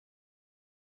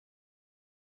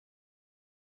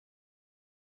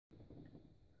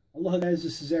Aloha guys,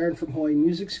 this is Aaron from Hawaiian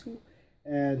Music School,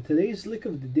 and today's lick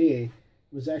of the day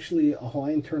was actually a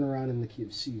Hawaiian turnaround in the key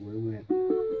of C, where we went.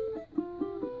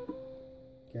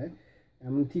 Okay,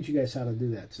 I'm going to teach you guys how to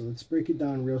do that, so let's break it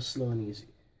down real slow and easy.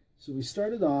 So we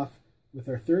started off with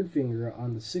our third finger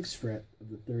on the 6th fret of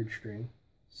the 3rd string.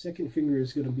 Second finger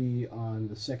is going to be on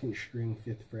the 2nd string,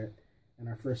 5th fret, and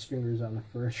our first finger is on the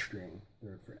 1st string,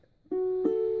 3rd fret.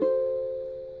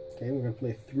 Okay, we're going to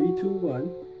play 3, 2,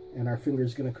 1. And our finger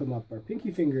is going to come up. Our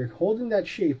pinky finger, holding that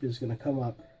shape, is going to come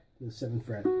up to the 7th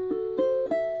fret.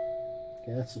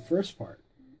 Okay, that's the first part.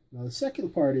 Now the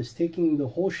second part is taking the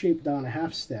whole shape down a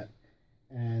half step.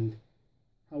 And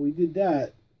how we did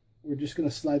that, we're just going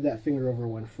to slide that finger over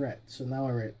 1 fret. So now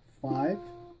we're at 5,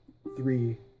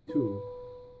 3, 2.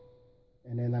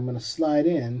 And then I'm going to slide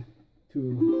in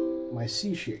to my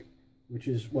C shape, which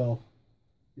is, well,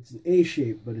 it's an A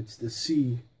shape, but it's the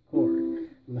C chord.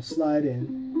 I'm going to slide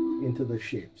in into the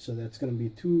shape. So that's going to be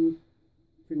 2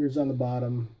 fingers on the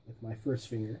bottom with my first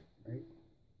finger, right,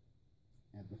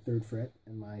 at the 3rd fret,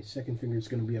 and my second finger is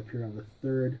going to be up here on the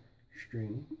 3rd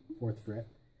string, 4th fret,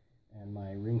 and my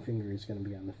ring finger is going to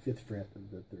be on the 5th fret of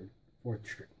the 4th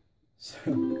string.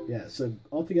 So yeah, so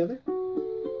all together.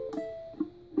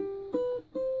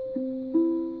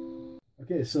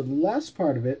 Okay, so the last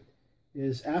part of it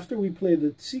is after we play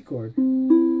the C chord,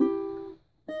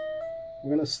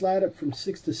 we're going to slide up from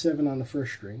 6 to 7 on the 1st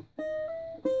string,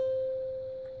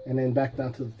 and then back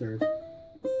down to the 3rd,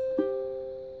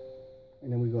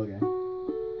 and then we go again.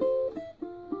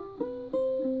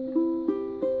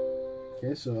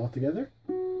 Okay, so all together.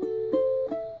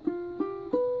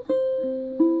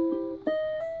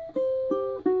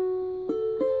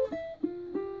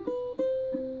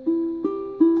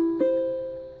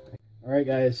 Alright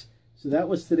guys, so that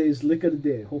was today's lick of the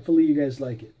day. Hopefully you guys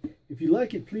like it. If you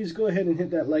like it, please go ahead and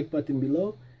hit that like button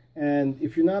below. And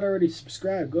if you're not already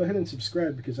subscribed, go ahead and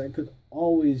subscribe, because I could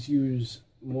always use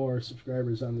more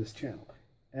subscribers on this channel.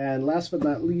 And last but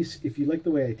not least, if you like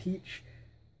the way I teach,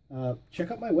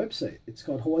 check out my website. It's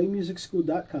called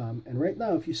HawaiianMusicSchool.com. And right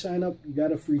now, if you sign up, you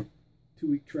got a free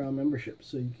 2-week trial membership.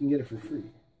 So you can get it for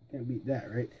free. Can't beat that,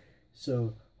 right?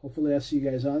 So hopefully I'll see you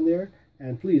guys on there.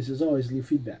 And please, as always, leave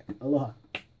feedback. Aloha.